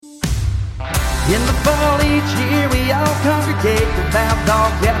In the fall each year we all congregate, the vows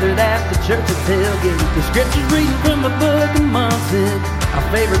all gathered at the church's tailgate. The scriptures reading from the book of Munson, our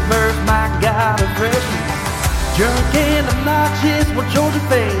favorite verse, my God of freshman. Drunk and obnoxious, well Georgia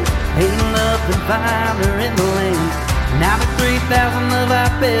fades, hating up and finer in the lane. Now the 3,000 of our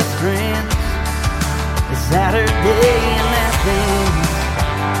best friends, it's Saturday in Athens.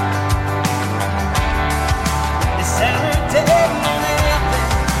 It's Saturday in Athens.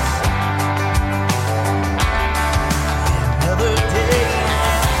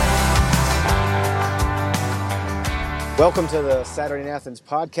 Welcome to the Saturday in Athens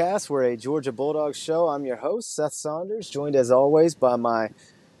podcast. We're a Georgia Bulldogs show. I'm your host, Seth Saunders, joined as always by my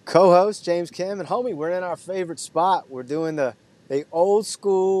co-host, James Kim. And homie, we're in our favorite spot. We're doing the old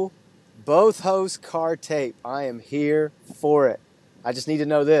school, both hosts car tape. I am here for it. I just need to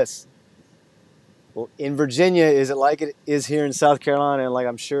know this. Well, in Virginia, is it like it is here in South Carolina, and like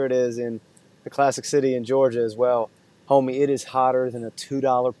I'm sure it is in the classic city in Georgia as well? Homie, it is hotter than a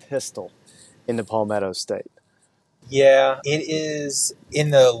 $2 pistol in the Palmetto State. Yeah, it is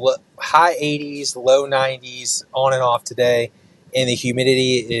in the high 80s, low 90s, on and off today. And the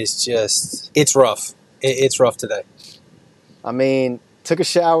humidity is just, it's rough. It's rough today. I mean, took a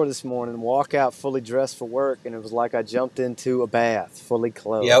shower this morning, walk out fully dressed for work, and it was like I jumped into a bath, fully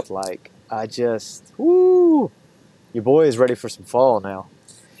clothed. Yep. Like, woo! Your boy is ready for some fall now.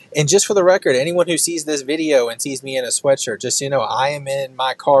 And just for the record, anyone who sees this video and sees me in a sweatshirt, just so you know, I am in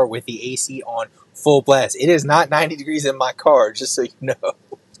my car with the AC on full blast. It is not 90 degrees in my car, just so you know.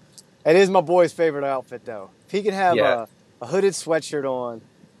 It is my boy's favorite outfit, though. If he can have Yeah. a hooded sweatshirt on,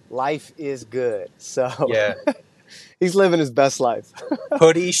 life is good. So Yeah. he's living his best life.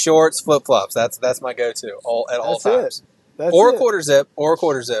 Hoodie, shorts, flip-flops. That's my go-to at all That's times. That's Or it. a quarter zip.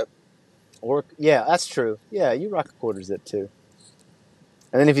 Or yeah, that's true. Yeah, you rock a quarter zip too.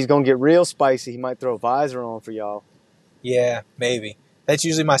 And then if he's going to get real spicy, he might throw a visor on for y'all. Yeah, maybe. That's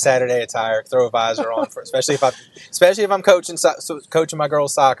usually my Saturday attire. Throw a visor on, especially if I'm coaching my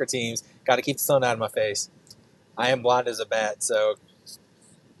girls' soccer teams. Got to keep the sun out of my face. I am blind as a bat, so.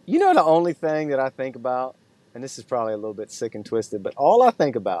 You know the only thing that I think about, and this is probably a little bit sick and twisted, but all I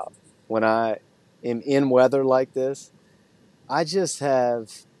think about when I am in weather like this, I just have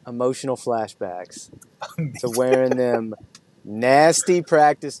emotional flashbacks to wearing them nasty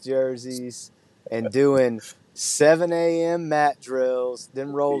practice jerseys and doing 7 a.m. mat drills,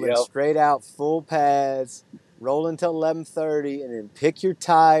 then rolling straight out full pads, rolling till 11:30, and then pick your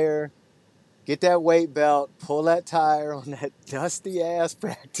tire, get that weight belt, pull that tire on that dusty ass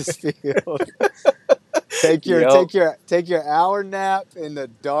practice field. Take your hour nap in the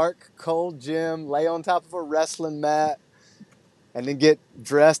dark, cold gym, lay on top of a wrestling mat, and then get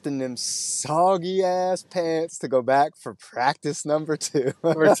dressed in them soggy ass pants to go back for practice number two.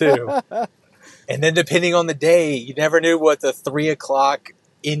 And then depending on the day, you never knew what the 3 o'clock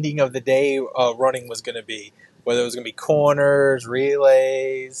ending of the day running was going to be. Whether it was going to be corners,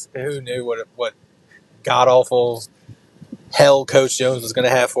 relays, who knew what god-awful hell Coach Jones was going to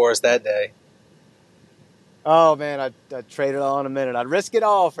have for us that day. Oh, man, I'd trade it all in a minute. I'd risk it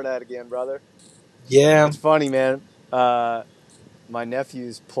all for that again, brother. Yeah. It's funny, man. My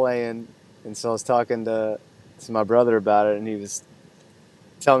nephew's playing, and so I was talking to my brother about it, and he was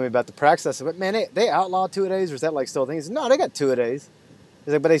telling me about the practice. I said, but man, they outlawed two-a-days, or is that like still a thing? He said, no, they got two-a-days.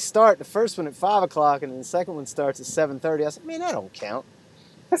 He's like, but they start the first one at 5 o'clock, and then the second one starts at 7:30. I said, man, that don't count.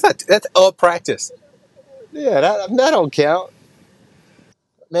 That's up practice. Yeah, that don't count.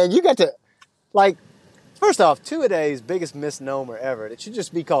 Man, you got to, like, first off, two-a-days, biggest misnomer ever. It should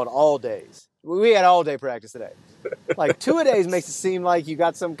just be called all days. We had all-day practice today. Like, two-a-days makes it seem like you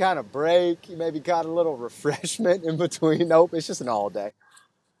got some kind of break. You maybe got a little refreshment in between. Nope, it's just an all-day.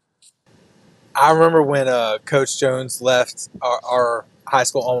 I remember when Coach Jones left our high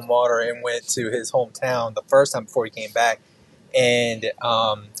school alma mater and went to his hometown the first time before he came back. And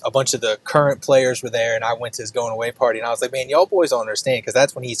a bunch of the current players were there, and I went to his going-away party. And I was like, man, y'all boys don't understand, because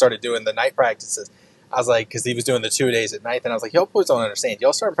that's when he started doing the night practices. I was like, because he was doing the 2-a-days at night. And I was like, y'all boys don't understand.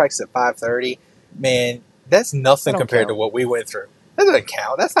 Y'all started practice at 5:30. Man, that's nothing compared to what we went through. That doesn't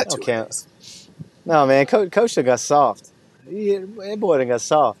count. That's not 2-a-days. No, man, Coach done got soft. That boy done got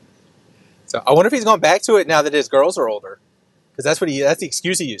soft. So I wonder if he's gone back to it now that his girls are older. Because that's the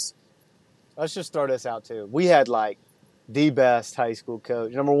excuse he used. Let's just throw this out, too. We had, like, the best high school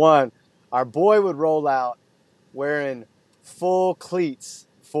coach. Number one, our boy would roll out wearing full cleats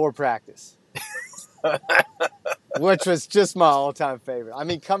for practice. Which was just my all-time favorite. I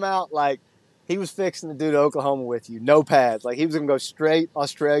mean, come out like he was fixing to do to Oklahoma with you. No pads. Like, he was going to go straight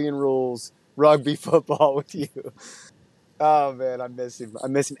Australian rules rugby football with you. Oh man, I miss him. I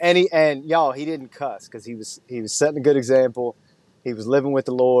miss him. And y'all, he didn't cuss because he was setting a good example. He was living with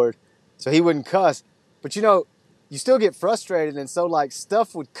the Lord, so he wouldn't cuss. But you still get frustrated, and so like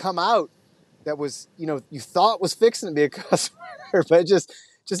stuff would come out that was you thought was fixing to be a cuss word, but it just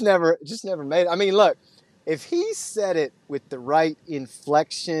never made it. I mean, look, if he said it with the right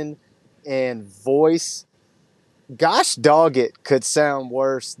inflection and voice, gosh dog it could sound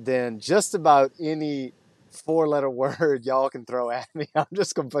worse than just about any 4-letter word y'all can throw at me. I'm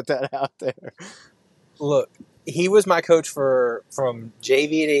just gonna put that out there. Look, he was my coach from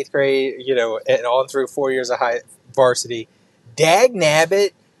JV in 8th grade, and on through 4 years of high varsity. Dag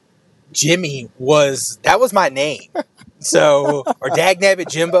Nabbit Jimmy was my name. So, or Dag Nabbit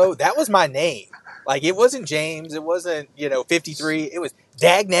Jimbo, that was my name. Like, it wasn't James, it wasn't 53, it was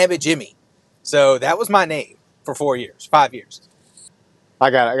Dag Nabbit Jimmy. So that was my name for 5 years. I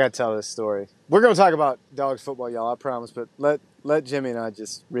got to tell this story. We're going to talk about Dogs football, y'all, I promise, but let Jimmy and I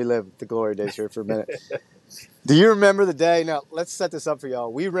just relive the glory days here for a minute. Do you remember the day? Now, let's set this up for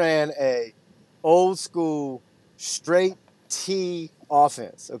y'all. We ran a old school straight T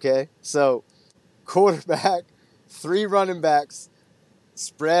offense, okay? So, quarterback, 3 running backs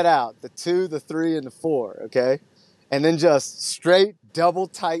spread out, the 2, the 3, and the 4, okay? And then just straight double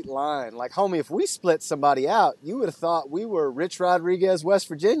tight line. Like, homie, if we split somebody out, you would have thought we were Rich Rodriguez, West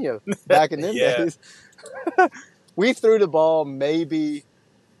Virginia back in them days. We threw the ball maybe,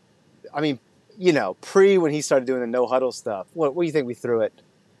 pre when he started doing the no huddle stuff. What do you think we threw it?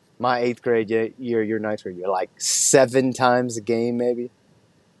 My 8th grade year, your 9th grade year, like 7 times a game maybe?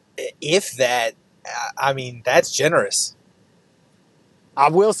 If that, that's generous. I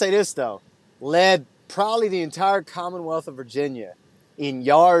will say this, though. Led probably the entire Commonwealth of Virginia in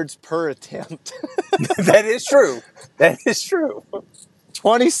yards per attempt. That is true. That is true.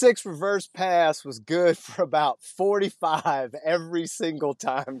 26 reverse pass was good for about 45 every single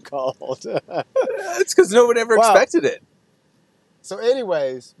time called. It's because no one ever expected it. So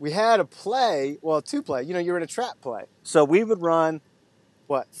anyways, we had a play, 2 play. You're in a trap play. So we would run,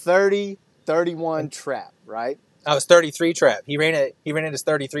 30, 31 trap, right? I was 33 trap. He ran it his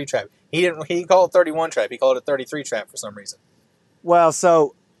 33 trap. He called it 31 trap. He called it 33 trap for some reason. Well,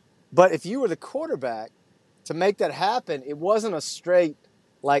 but if you were the quarterback, to make that happen, it wasn't a straight,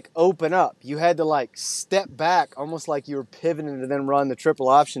 open up. You had to, step back, almost like you were pivoting to then run the triple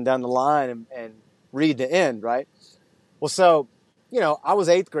option down the line and read the end, right? Well, so, I was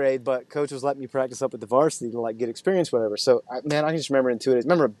 8th grade, but coach was letting me practice up at the varsity to, get experience, whatever. So, I can just remember in 2 days.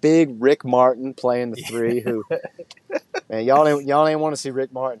 Remember a big Rick Martin playing the 3 who, man, y'all ain't want to see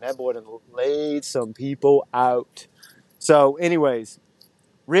Rick Martin. That boy done laid some people out. So, anyways,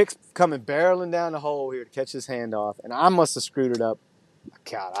 Rick's coming barreling down the hole here to catch his handoff, and I must have screwed it up,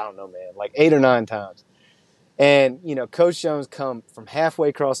 God, I don't know, man, 8 or 9 times. And, Coach Jones come from halfway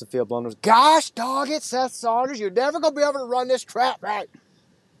across the field, blowing those, gosh, dog it, Seth Saunders, you're never going to be able to run this trap right.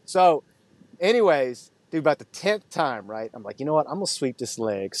 So, anyways, dude, about the 10th time, right, I'm like, you know what, I'm going to sweep this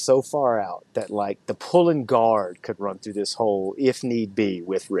leg so far out that, the pulling guard could run through this hole if need be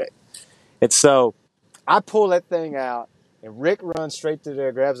with Rick. And so, I pull that thing out, and Rick runs straight through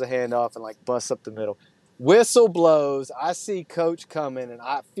there, grabs the handoff, and, busts up the middle. Whistle blows. I see Coach coming, and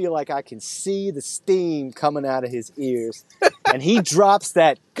I feel like I can see the steam coming out of his ears. And he drops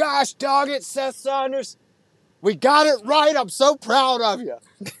that, gosh, dog it, Seth Saunders. We got it right. I'm so proud of you.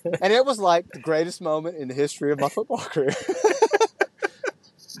 And it was the greatest moment in the history of my football career.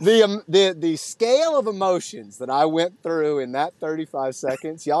 The scale of emotions that I went through in that 35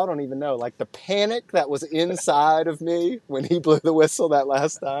 seconds, y'all don't even know. The panic that was inside of me when he blew the whistle that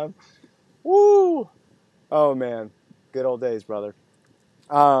last time. Woo! Oh, man. Good old days, brother.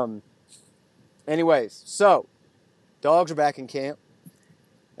 Anyways, so dogs are back in camp.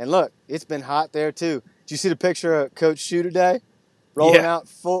 And look, it's been hot there, too. Did you see the picture of Coach Shoe today? Rolling out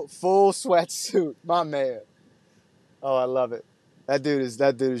full sweatsuit. My man. Oh, I love it. That dude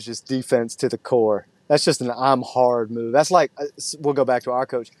is just defense to the core. That's just an I'm hard move. That's we'll go back to our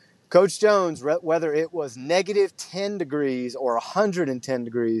coach. Coach Jones, whether it was negative 10 degrees or 110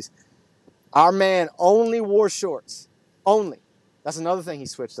 degrees, our man only wore shorts. Only. That's another thing he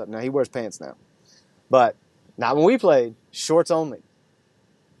switched up. Now, he wears pants now. But not when we played. Shorts only.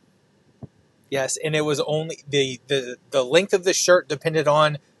 Yes, and it was only the length of the shirt depended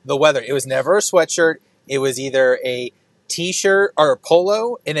on the weather. It was never a sweatshirt. It was either a T-shirt or a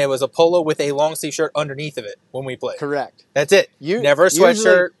polo, and it was a polo with a long sleeve shirt underneath of it when we played. Correct. That's it. Never a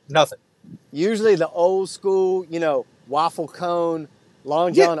sweatshirt, nothing. Usually the old school, waffle cone,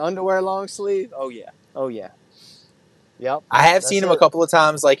 long john underwear, long sleeve. Oh yeah. Yep. I have seen him a couple of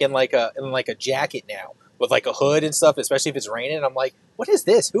times, in a jacket now, with like a hood and stuff, especially if it's raining. I'm like, what is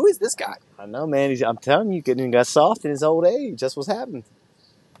this? Who is this guy? I know, man. I'm telling you, he got soft in his old age. That's what's happened.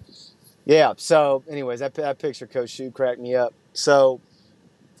 Yeah. So, anyways, that picture, Coach Shu, cracked me up. So,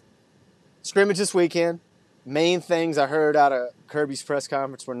 scrimmage this weekend. Main things I heard out of Kirby's press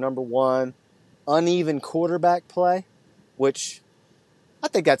conference were, number one, uneven quarterback play, which I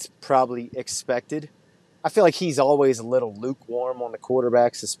think that's probably expected. I feel like he's always a little lukewarm on the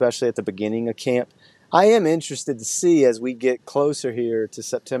quarterbacks, especially at the beginning of camp. I am interested to see as we get closer here to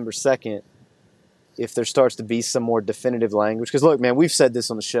September 2nd if there starts to be some more definitive language. Because, look, man, we've said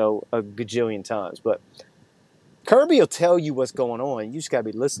this on the show a gajillion times, but Kirby will tell you what's going on. You just got to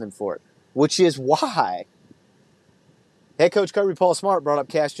be listening for it, which is why head coach Kirby Paul Smart brought up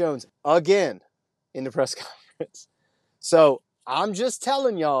Cash Jones again in the press conference. So I'm just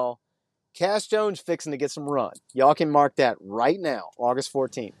telling y'all, Cash Jones fixing to get some run. Y'all can mark that right now, August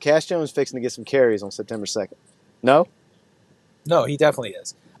 14th. Cash Jones fixing to get some carries on September 2nd. No? No, he definitely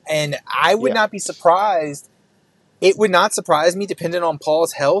is. And I would not be surprised. It would not surprise me, depending on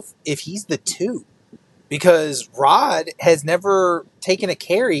Paul's health, if he's the 2. Because Rod has never taken a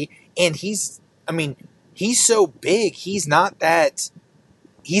carry, and he's so big. He's not that.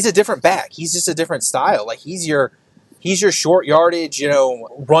 He's a different back. He's just a different style. Like, he's your short yardage,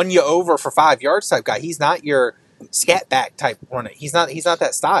 run you over for 5 yards type guy. He's not your scat back type runner. He's not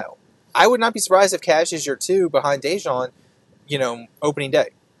that style. I would not be surprised if Cash is your 2 behind Dejon, opening day.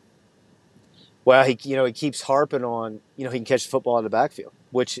 Well, he keeps harping on, he can catch the football out of the backfield,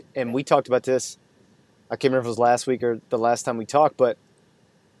 and we talked about this. I can't remember if it was last week or the last time we talked, but,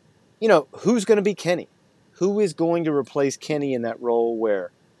 who's going to be Kenny? Who is going to replace Kenny in that role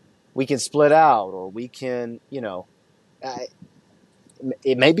where we can split out or we can,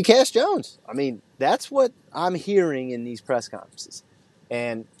 it may be Cash Jones. I mean, that's what I'm hearing in these press conferences.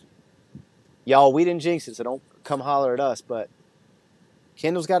 And, y'all, we didn't jinx it, so don't come holler at us, but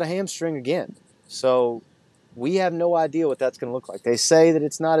Kendall's got a hamstring again. So we have no idea what that's going to look like. They say that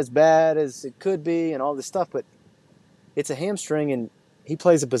it's not as bad as it could be and all this stuff, but it's a hamstring, and he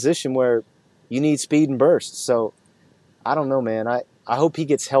plays a position where you need speed and burst. So I don't know, man. I hope he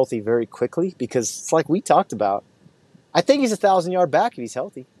gets healthy very quickly because it's like we talked about. I think he's a 1,000-yard back if he's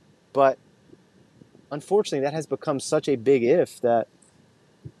healthy. But unfortunately, that has become such a big if that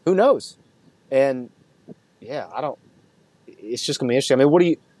who knows? And, yeah, it's just going to be interesting. I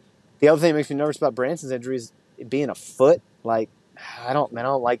mean, the other thing that makes me nervous about Branson's injury is it being a foot. Like, I don't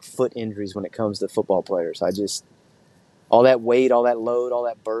like foot injuries when it comes to football players. All that weight, all that load, all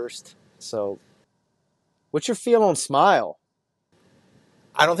that burst. So, what's your feel on Smile?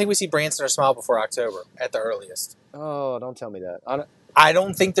 I don't think we see Branson or Smile before October at the earliest. Oh, don't tell me that. I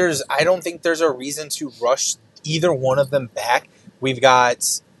don't think there's a reason to rush either one of them back. We've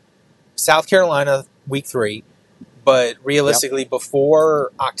got South Carolina week 3, but realistically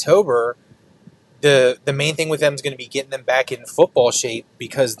before October, the main thing with them is going to be getting them back in football shape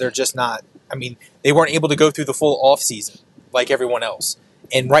because they're just not. I mean, they weren't able to go through the full off season like everyone else.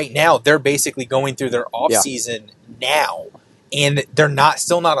 And right now, they're basically going through their off season now, and they're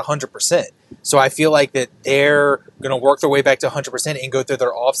still not 100%. So I feel like that they're going to work their way back to 100% and go through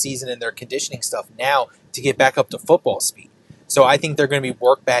their off season and their conditioning stuff now to get back up to football speed. So I think they're going to be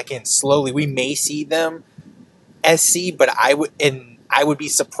worked back in slowly. We may see them SC, but I would be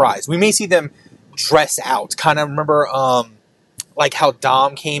surprised. We may see them dress out. Kind of remember like how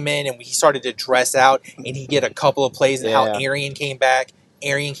Dom came in and he started to dress out and he get a couple of plays, and how Arian came back.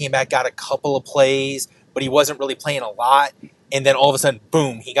 Arian came back, got a couple of plays, but he wasn't really playing a lot. And then all of a sudden,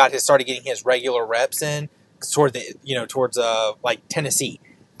 boom, he started getting his regular reps in towards like Tennessee.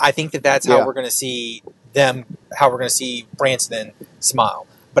 I think that's how we're going to see them, how we're going to see Branson and Smile.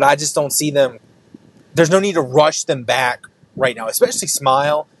 But I just don't see them. There's no need to rush them back right now, especially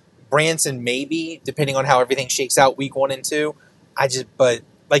Smile. Branson maybe, depending on how everything shakes out week 1 and 2. But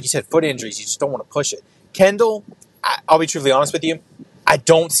like you said, foot injuries, you just don't want to push it. Kendall, I'll be truthfully honest with you. I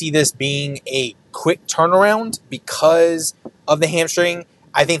don't see this being a quick turnaround because of the hamstring.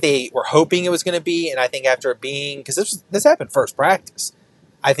 I think they were hoping it was going to be, and I think after it being, because this happened first practice,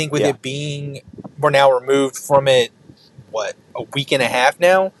 I think with it being, we're now removed from it, a week and a half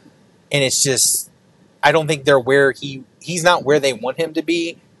now, and it's just, I don't think they're where he's not where they want him to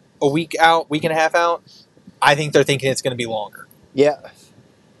be a week and a half out. I think they're thinking it's going to be longer. Yeah.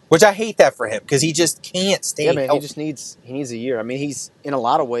 Which I hate that for him because he just can't stay healthy. He just needs a year. I mean, he's in a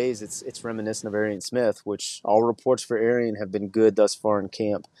lot of ways it's reminiscent of Arian Smith, which all reports for Arian have been good thus far in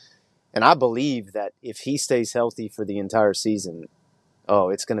camp. And I believe that if he stays healthy for the entire season,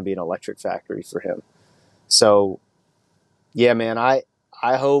 it's going to be an electric factory for him. So, yeah, man, I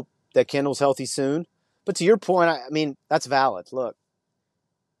hope that Kendall's healthy soon. But to your point, I mean, that's valid. Look,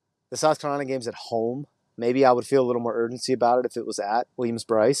 the South Carolina game's at home. Maybe I would feel a little more urgency about it if it was at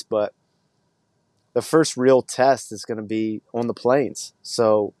Williams-Brice, but the first real test is going to be on the Plains.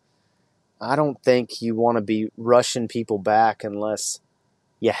 So I don't think you want to be rushing people back unless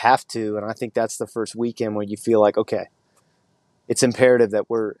you have to. And I think that's the first weekend where you feel like, okay, it's imperative that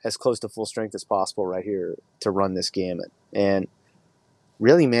we're as close to full strength as possible right here to run this gamut. And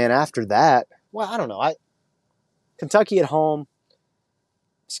really, man, after that, well, I don't know. Kentucky at home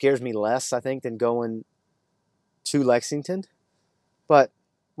scares me less, I think, than going to Lexington. But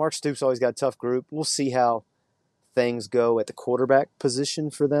Mark Stoops always got a tough group. We'll see how things go at the quarterback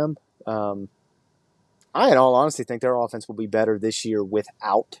position for them. I, in all honesty, think their offense will be better this year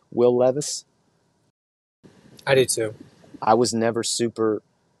without Will Levis. I do too. I was never super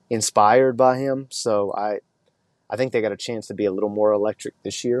inspired by him, so I think they got a chance to be a little more electric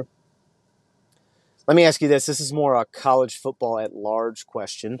this year. Let me ask you this. This is more a college football at large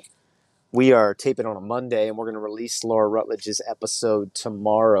question. We are taping on a Monday, and we're going to release Laura Rutledge's episode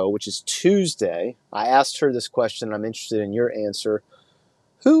tomorrow, which is Tuesday. I asked her this question, and I'm interested in your answer.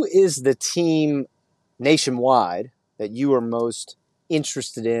 Who is the team nationwide that you are most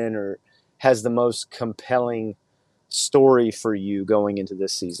interested in or has the most compelling story for you going into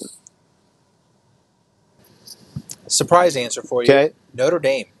this season? Surprise answer for you. Okay. Notre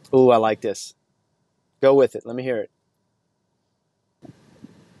Dame. Ooh, I like this. Go with it. Let me hear it.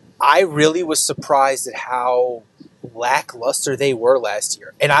 I really was surprised at how lackluster they were last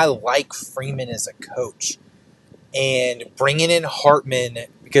year. And I like Freeman as a coach. And bringing in Hartman,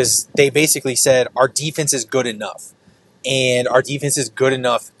 because they basically said our defense is good enough. And our defense is good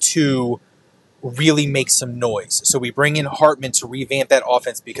enough to really make some noise. So we bring in Hartman to revamp that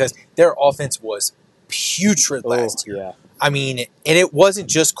offense because their offense was putrid last year. Yeah. I mean, and it wasn't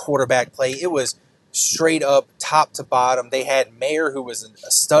just quarterback play. It was straight up, top to bottom. They had Mayer, who was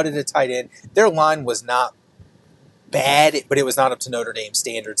a stud at a tight end. Their line was not bad, but it was not up to Notre Dame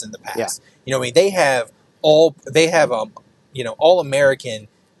standards in the past. Yeah. You know, I mean, they have All-American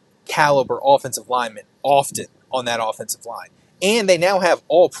caliber offensive linemen often on that offensive line. And they now have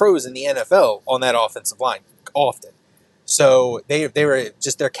all pros in the NFL on that offensive line often. So they were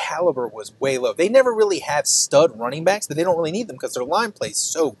just, their caliber was way low. They never really have stud running backs, but they don't really need them because their line plays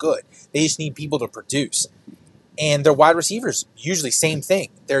so good. They just need people to produce. And their wide receivers, usually same thing.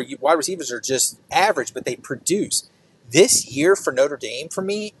 Their wide receivers are just average, but they produce. This year for Notre Dame, for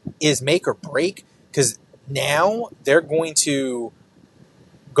me, is make or break because now they're going into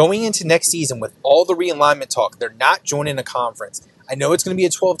next season with all the realignment talk. They're not joining a conference. I know it's going to be a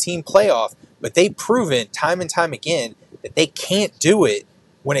 12-team playoff, but they've proven time and time again that they can't do it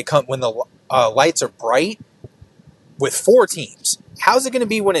when the lights are bright with 4 teams. How's it going to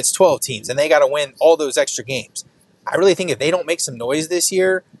be when it's 12 teams and they got to win all those extra games? I really think if they don't make some noise this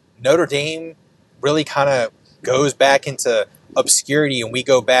year, Notre Dame really kind of goes back into obscurity and we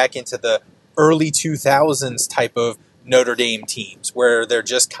go back into the early 2000s type of Notre Dame teams where they're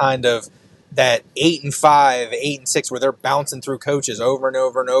just kind of that 8-5, 8-6, where they're bouncing through coaches over and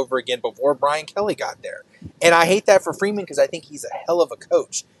over and over again before Brian Kelly got there. And I hate that for Freeman because I think he's a hell of a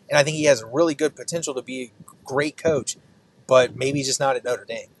coach. And I think he has really good potential to be a great coach, but maybe just not at Notre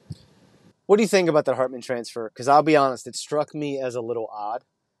Dame. What do you think about the Hartman transfer? Because I'll be honest, it struck me as a little odd.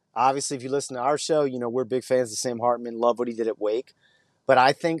 Obviously, if you listen to our show, you know we're big fans of Sam Hartman, love what he did at Wake. But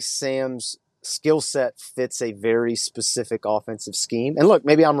I think Sam's skill set fits a very specific offensive scheme. And look,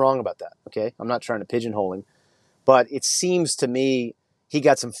 maybe I'm wrong about that, okay? I'm not trying to pigeonhole him. But it seems to me he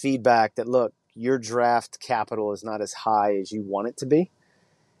got some feedback that, look, your draft capital is not as high as you want it to be.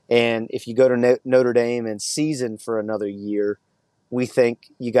 And if you go to Notre Dame and season for another year, we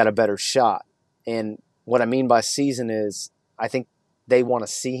think you got a better shot. And what I mean by season is I think they want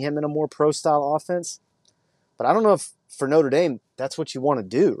to see him in a more pro-style offense. But I don't know if for Notre Dame that's what you want to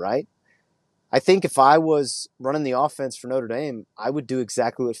do, right? I think if I was running the offense for Notre Dame, I would do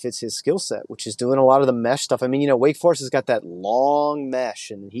exactly what fits his skill set, which is doing a lot of the mesh stuff. I mean, you know, Wake Forest has got that long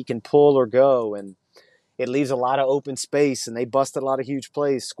mesh, and he can pull or go, and it leaves a lot of open space, and they busted a lot of huge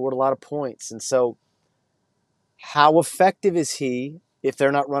plays, scored a lot of points. And so how effective is he if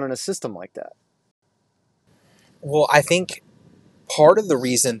they're not running a system like that? Well, I think part of the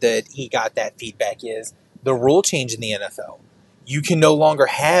reason that he got that feedback is the rule change in the NFL. You can no longer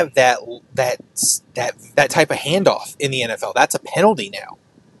have that type of handoff in the NFL. That's a penalty now.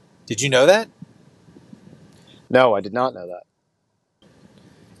 Did you know that? No, I did not know that.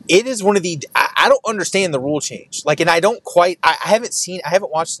 It is one of the. I don't understand the rule change. Like, and I don't quite. I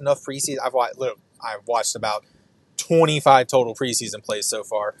haven't watched enough preseason. I've watched about 25 total preseason plays so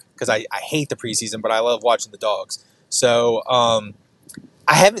far because I hate the preseason, but I love watching the Dogs. So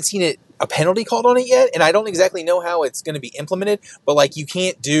I haven't seen a penalty called on it yet, and I don't exactly know how it's going to be implemented, but like you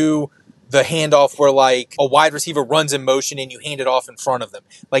can't do the handoff where like a wide receiver runs in motion and you hand it off in front of them.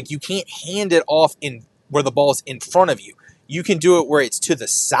 Like you can't hand it off in where the ball's in front of you. You can do it where it's to the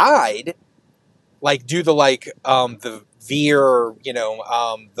side, like do the the veer,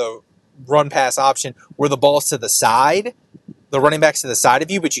 the run pass option where the ball's to the side, the running back's to the side of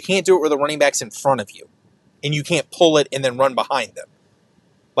you, but you can't do it where the running back's in front of you. And you can't pull it and then run behind them.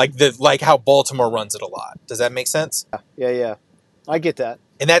 Like how Baltimore runs it a lot. Does that make sense? Yeah. I get that.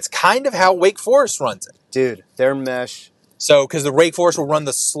 And that's kind of how Wake Forest runs it. Dude, their mesh. So, because the Wake Forest will run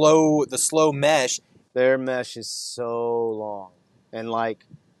the slow mesh. Their mesh is so long. And like,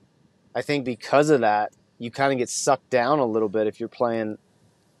 I think because of that, you kind of get sucked down a little bit if you're playing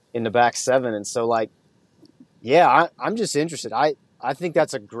in the back seven. And so like, yeah, I'm just interested. I think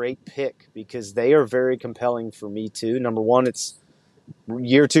that's a great pick because they are very compelling for me too. Number one, it's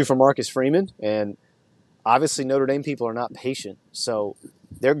year 2 for Marcus Freeman, and obviously Notre Dame people are not patient, so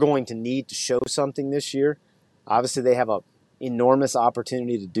they're going to need to show something this year. Obviously, they have an enormous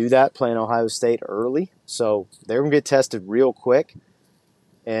opportunity to do that playing Ohio State early, so they're going to get tested real quick,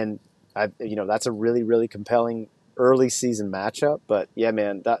 and that's a really, really compelling early season matchup. But yeah,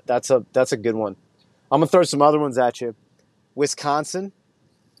 man, that's a good one. I'm gonna throw some other ones at you. Wisconsin,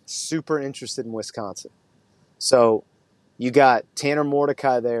 super interested in Wisconsin. So you got Tanner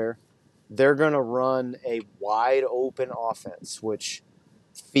Mordecai there. They're going to run a wide open offense, which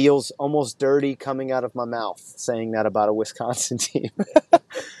feels almost dirty coming out of my mouth saying that about a Wisconsin team.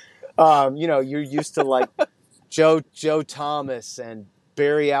 You're used to like Joe Thomas and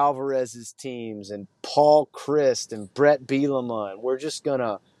Barry Alvarez's teams and Paul Christ and Brett Bielema, and we're just going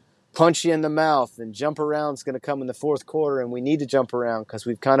to punch you in the mouth, and jump around's going to come in the fourth quarter, and we need to jump around because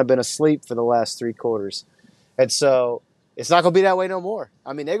we've kind of been asleep for the last 3 quarters. And so it's not going to be that way no more.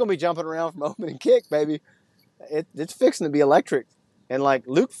 I mean, they're going to be jumping around from open and kick, baby. It's fixing to be electric. And like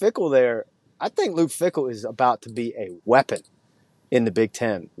Luke Fickell there, I think Luke Fickell is about to be a weapon in the Big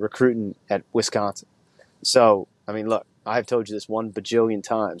Ten recruiting at Wisconsin. So, I mean, look, I've told you this 1 bajillion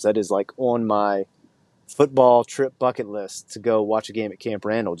times. That is like on my football trip bucket list to go watch a game at Camp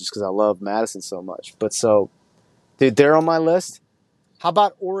Randall just because I love Madison so much. But so, dude, they're on my list. How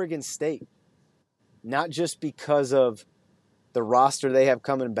about Oregon State? Not just because of the roster they have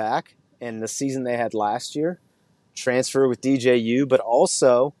coming back and the season they had last year, transfer with DJU, but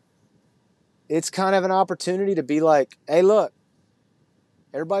also it's kind of an opportunity to be like, hey, look,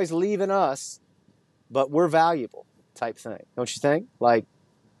 everybody's leaving us, but we're valuable type thing. Don't you think? Like,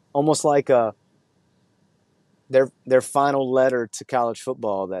 almost like their final letter to college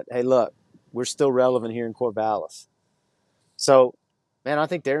football that, hey, look, we're still relevant here in Corvallis. So, man, I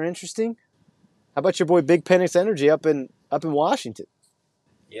think they're interesting. How about your boy Big Penix Energy up in Washington?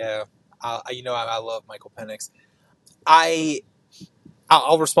 Yeah, I love Michael Penix.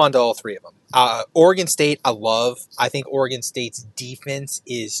 I'll respond to all 3 of them. Oregon State, I love. I think Oregon State's defense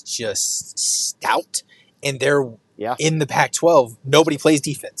is just stout, and they're in the Pac-12. Nobody plays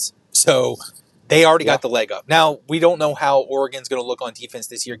defense, so they already got the leg up. Now we don't know how Oregon's going to look on defense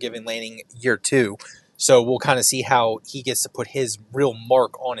this year, given Lanning year 2. So we'll kind of see how he gets to put his real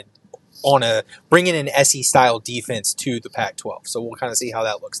mark on bringing an SE style defense to the Pac-12. So we'll kind of see how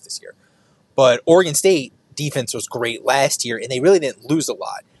that looks this year. But Oregon State defense was great last year, and they really didn't lose a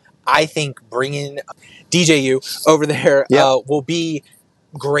lot. I think bringing DJU over there will be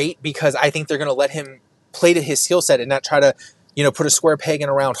great because I think they're going to let him play to his skill set and not try to, put a square peg in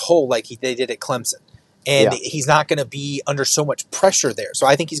a round hole like they did at Clemson. And he's not going to be under so much pressure there. So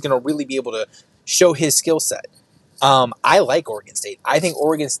I think he's going to really be able to show his skill set. I like Oregon State. I think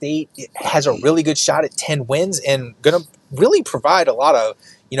Oregon State has a really good shot at 10 wins and going to really provide a lot of,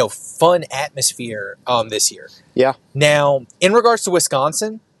 fun atmosphere this year. Yeah. Now, in regards to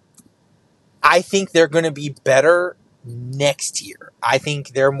Wisconsin, I think they're going to be better next year. I think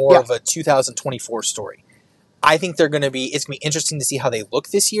they're more of a 2024 story. I think it's going to be interesting to see how they look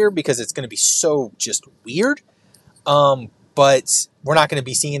this year because it's going to be so just weird. But we're not going to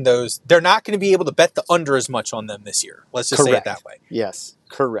be seeing those. They're not going to be able to bet the under as much on them this year. Let's just say it that way. Yes,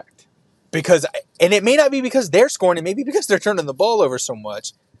 correct. And it may not be because they're scoring. It may be because they're turning the ball over so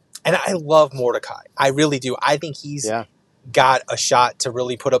much. And I love Mordecai. I really do. I think he's got a shot to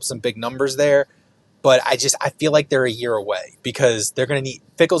really put up some big numbers there. But I feel like they're a year away because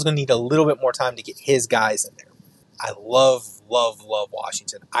Fickell's going to need a little bit more time to get his guys in there. I love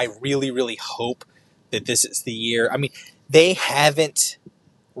Washington. I really, really hope that this is the year. I mean, they haven't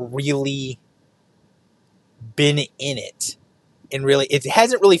really been in it. And really, it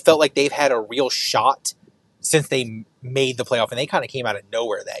hasn't really felt like they've had a real shot since they made the playoff. And they kind of came out of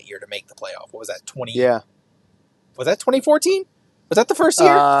nowhere that year to make the playoff. What was that, Yeah. Was that 2014? Was that the first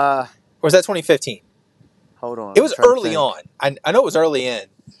year? Or was that 2015? Hold on. It was early on. I know it was early in.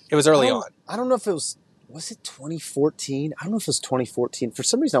 It was early on. I don't know if it was it 2014? I don't know if it was 2014. For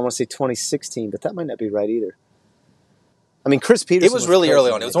some reason, I want to say 2016, but that might not be right either. I mean, Chris Peterson. It was really early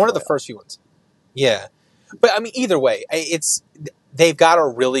on. It was one of the first few ones. Yeah. But, I mean, either way, they've got a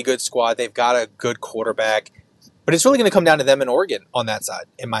really good squad. They've got a good quarterback. But it's really going to come down to them and Oregon on that side,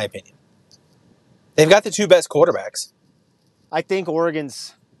 in my opinion. They've got the two best quarterbacks. I think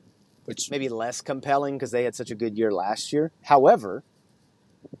Oregon's maybe less compelling because they had such a good year last year. However,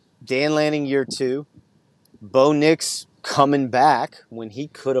 Dan Lanning year 2, Bo Nix coming back when he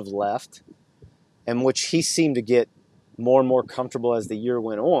could have left, and which he seemed to get more and more comfortable as the year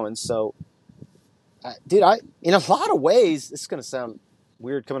went on. So, in a lot of ways, this is going to sound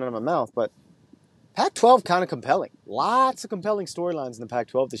weird coming out of my mouth, but Pac-12 kind of compelling. Lots of compelling storylines in the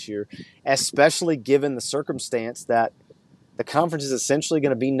Pac-12 this year, especially given the circumstance that the conference is essentially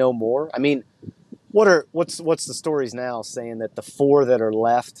going to be no more. I mean, what's the stories now saying that the 4 that are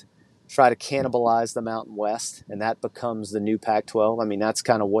left try to cannibalize the Mountain West, and that becomes the new Pac-12? I mean, that's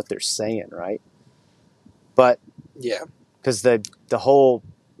kind of what they're saying, right? But yeah, because the whole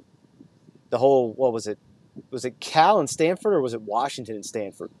what was it? Was it Cal and Stanford, or was it Washington and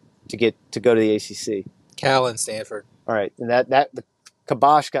Stanford to go to the ACC? Cal and Stanford. All right, and that the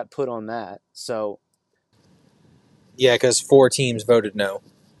kibosh got put on that. So yeah, because 4 teams voted no.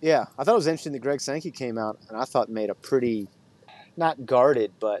 Yeah, I thought it was interesting that Greg Sankey came out and I thought made a pretty, not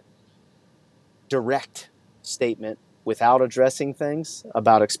guarded, but direct statement without addressing things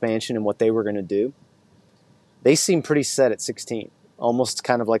about expansion and what they were going to do. They seem pretty set at 16, almost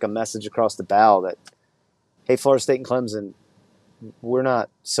kind of like a message across the bow that, hey, Florida State and Clemson, we're not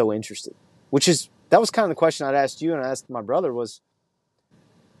so interested. That was kind of the question I'd asked you and I asked my brother was,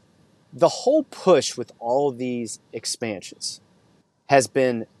 the whole push with all of these expansions has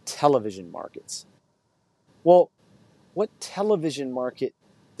been television markets. Well, what television market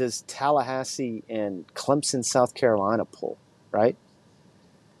does Tallahassee and Clemson, South Carolina pull, right?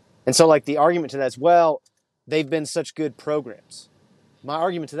 And so, like, the argument to that is, well, they've been such good programs. My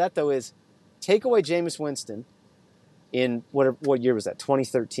argument to that, though, is take away Jameis Winston in what year was that?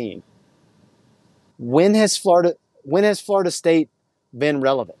 2013. When has Florida State been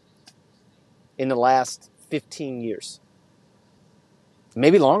relevant in the last 15 years?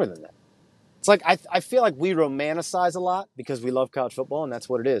 Maybe longer than that. It's like I feel like we romanticize a lot because we love college football, and that's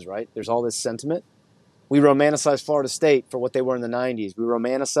what it is, right? There's all this sentiment. We romanticize Florida State for what they were in the 90s. We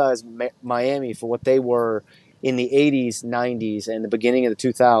romanticize Miami for what they were in the 80s, 90s, and the beginning of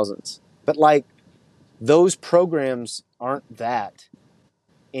the 2000s. But, like, those programs aren't that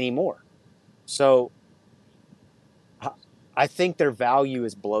anymore. So I think their value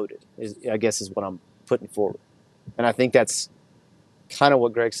is bloated, I guess is what I'm putting forward. And I think that's kind of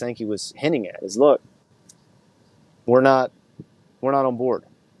what Greg Sankey was hinting at is, look, we're not on board.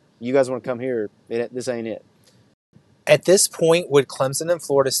 You guys want to come here, this ain't it. At this point, would Clemson and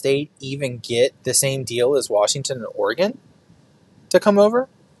Florida State even get the same deal as Washington and Oregon to come over?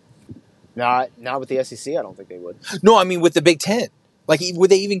 Not with the SEC, I don't think they would. No, I mean with the Big Ten. Like, would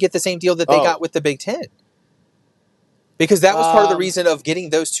they even get the same deal that they got with the Big Ten? Because that was part of the reason of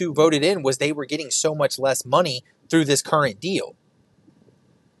getting those two voted in was they were getting so much less money through this current deal.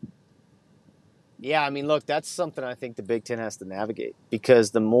 Yeah, I mean, look, that's something I think the Big Ten has to navigate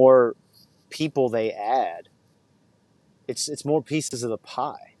because the more people they add, it's more pieces of the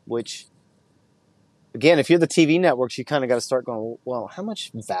pie, which, again, if you're the TV networks, you kind of got to start going, well, how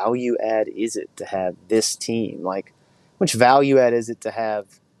much value add is it to have this team? Like, how much value add is it to have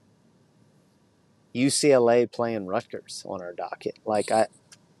UCLA playing Rutgers on our docket? Like, I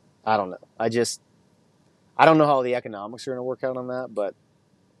don't know. I don't know how the economics are going to work out on that, but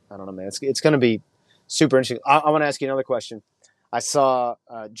I don't know, man. It's going to be super interesting. I want to ask you another question. I saw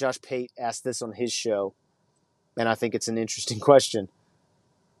Josh Pate ask this on his show, and I think it's an interesting question.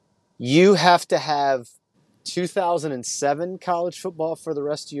 You have to have 2007 college football for the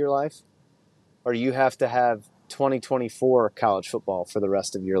rest of your life, or you have to have 2024 college football for the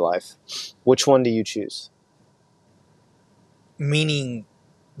rest of your life. Which one do you choose? Meaning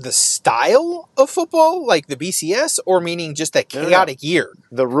the style of football, like the BCS, or meaning just a chaotic year?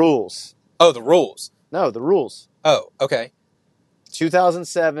 The rules. Oh, the rules. No, the rules. Oh, okay.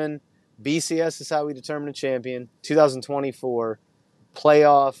 2007, BCS is how we determine a champion. 2024,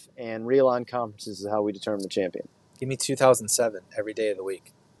 playoff and realign conferences is how we determine the champion. Give me 2007 every day of the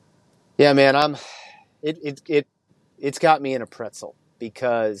week. Yeah, man, it's got me in a pretzel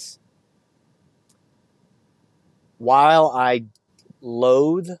because while I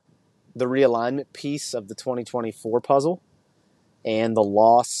loathe the realignment piece of the 2024 puzzle and the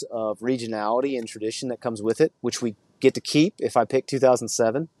loss of regionality and tradition that comes with it, which we get to keep if I pick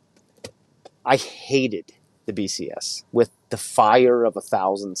 2007, I hated the BCS with the fire of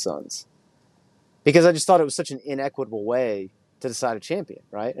 1,000 suns because I just thought it was such an inequitable way to decide a champion,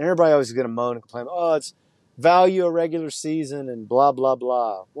 right? And everybody always is going to moan and complain, oh, it's value a regular season and blah, blah,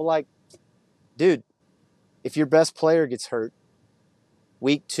 blah. Well, like, dude, if your best player gets hurt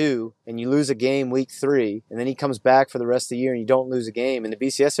week 2 and you lose a game week 3 and then he comes back for the rest of the year and you don't lose a game, in the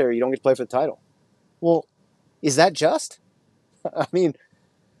BCS area, you don't get to play for the title. Well, is that just? I mean,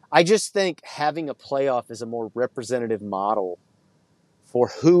 I just think having a playoff is a more representative model for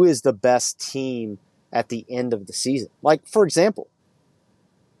who is the best team at the end of the season. Like, for example,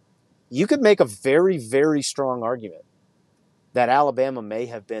 you could make a very, very strong argument that Alabama may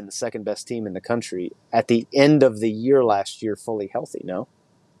have been the second best team in the country at the end of the year last year, fully healthy, no?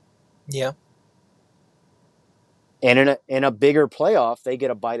 Yeah. And in a bigger playoff, they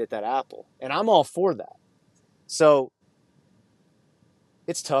get a bite at that apple. And I'm all for that. So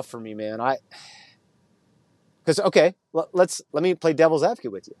it's tough for me, man. Because, okay, let me play devil's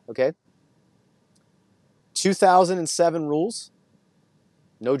advocate with you, okay? 2007 rules,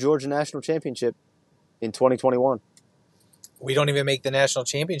 no Georgia National Championship in 2021. We don't even make the national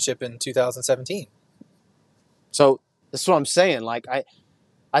championship in 2017. So that's what I'm saying. Like,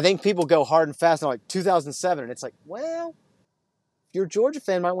 I think people go hard and fast on like 2007, and it's like, well, if you're a Georgia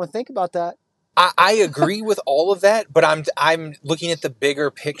fan, might want to think about that. I agree with all of that, but I'm looking at the bigger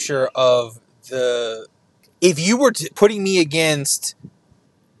picture of if you were putting me against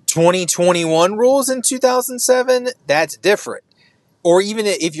 2021 rules in 2007, that's different. Or even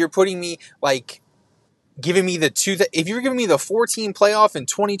if you're putting me like giving me if you're giving me the 14 playoff in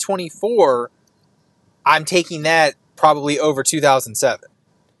 2024, I'm taking that probably over 2007.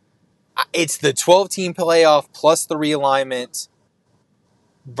 It's the 12 team playoff plus the realignment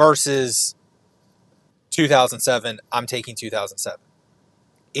versus 2007. I'm taking 2007.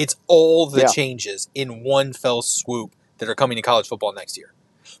 It's all the changes in one fell swoop that are coming to college football next year.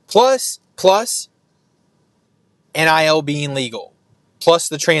 Plus NIL being legal, plus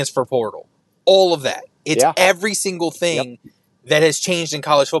the transfer portal, all of that. It's every single thing that has changed in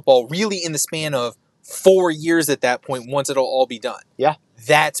college football, really in the span of 4 years at that point, once it'll all be done. Yeah.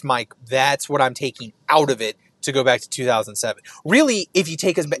 That's what I'm taking out of it to go back to 2007. Really, if you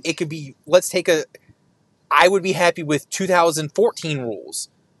take us back, it could be, I would be happy with 2014 rules,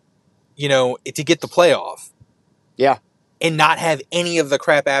 to get the playoff. Yeah. And not have any of the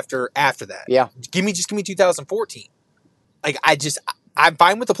crap after that. Yeah. Give me 2014. Like, I'm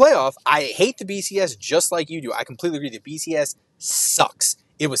fine with the playoff. I hate the BCS just like you do. I completely agree. The BCS sucks.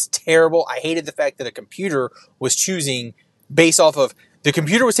 It was terrible. I hated the fact that a computer was choosing based off of, the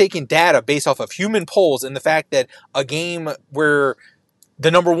computer was taking data based off of human polls, and the fact that a game where the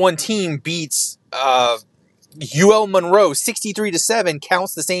number 1 team beats UL Monroe 63-7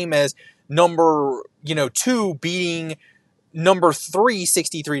 counts the same as number 2 beating number 3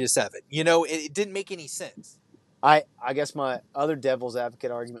 63-7. It didn't make any sense. I guess my other devil's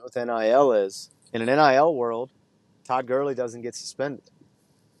advocate argument with NIL is, in an NIL world, Todd Gurley doesn't get suspended.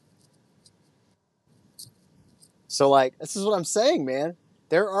 So, like, this is what I'm saying, man.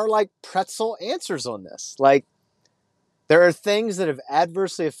 There are, like, pretzel answers on this. Like, there are things that have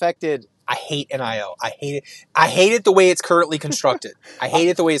adversely affected. I hate NIL. I hate it. I hate it the way it's currently constructed. I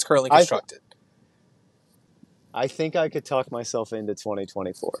think I could talk myself into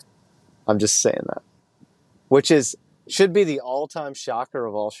 2024. I'm just saying that. Which should be the all-time shocker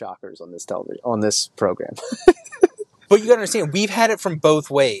of all shockers on this television, on this program. But you gotta understand, we've had it from both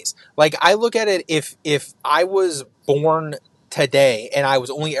ways. Like, I look at it, if I was born today and I was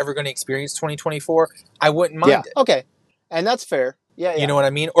only ever going to experience 2024, I wouldn't mind it. Okay. And that's fair. Yeah. You know what I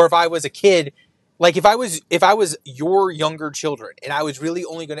mean? Or if I was a kid, like if I was your younger children and I was really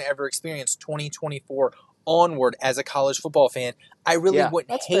only going to ever experience 2024 onward as a college football fan, I really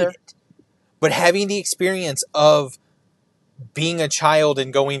wouldn't hate it. But having the experience of being a child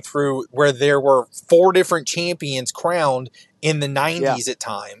and going through where there were 4 different champions crowned in the 90s at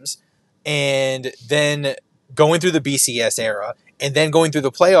times, and then going through the BCS era, and then going through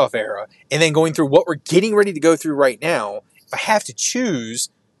the playoff era, and then going through what we're getting ready to go through right now, if I have to choose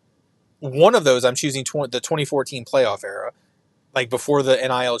one of those, I'm choosing the 2014 playoff era, like before the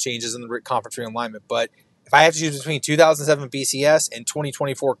NIL changes and the conference realignment. But if I have to choose between 2007 BCS and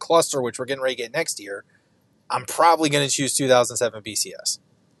 2024 cluster, which we're getting ready to get next year, I'm probably going to choose 2007 BCS.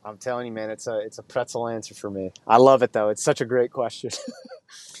 I'm telling you, man, it's a pretzel answer for me. I love it, though. It's such a great question.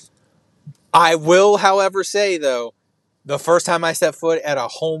 I will, however, say, though, the first time I step foot at a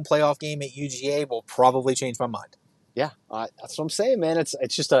home playoff game at UGA will probably change my mind. Yeah, that's what I'm saying, man. It's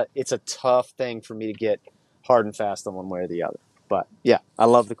just a tough thing for me to get hard and fast on one way or the other. But yeah, I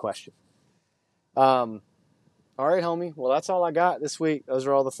love the question. All right, homie. Well, that's all I got this week. Those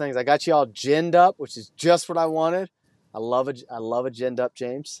are all the things. I got you all ginned up, which is just what I wanted. I love a ginned up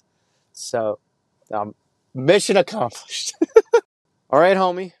James. So, mission accomplished. All right,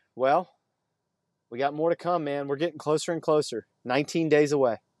 homie. Well, we got more to come, man. We're getting closer and closer. 19 days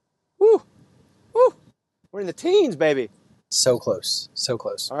away. Woo! Woo! We're in the teens, baby. So close. So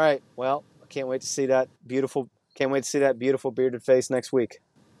close. All right. Well, I can't wait to see that beautiful bearded face next week.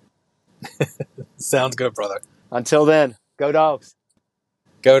 Sounds good, brother. Until then, go Dogs.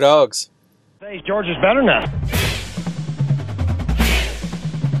 Go Dogs. George is better now.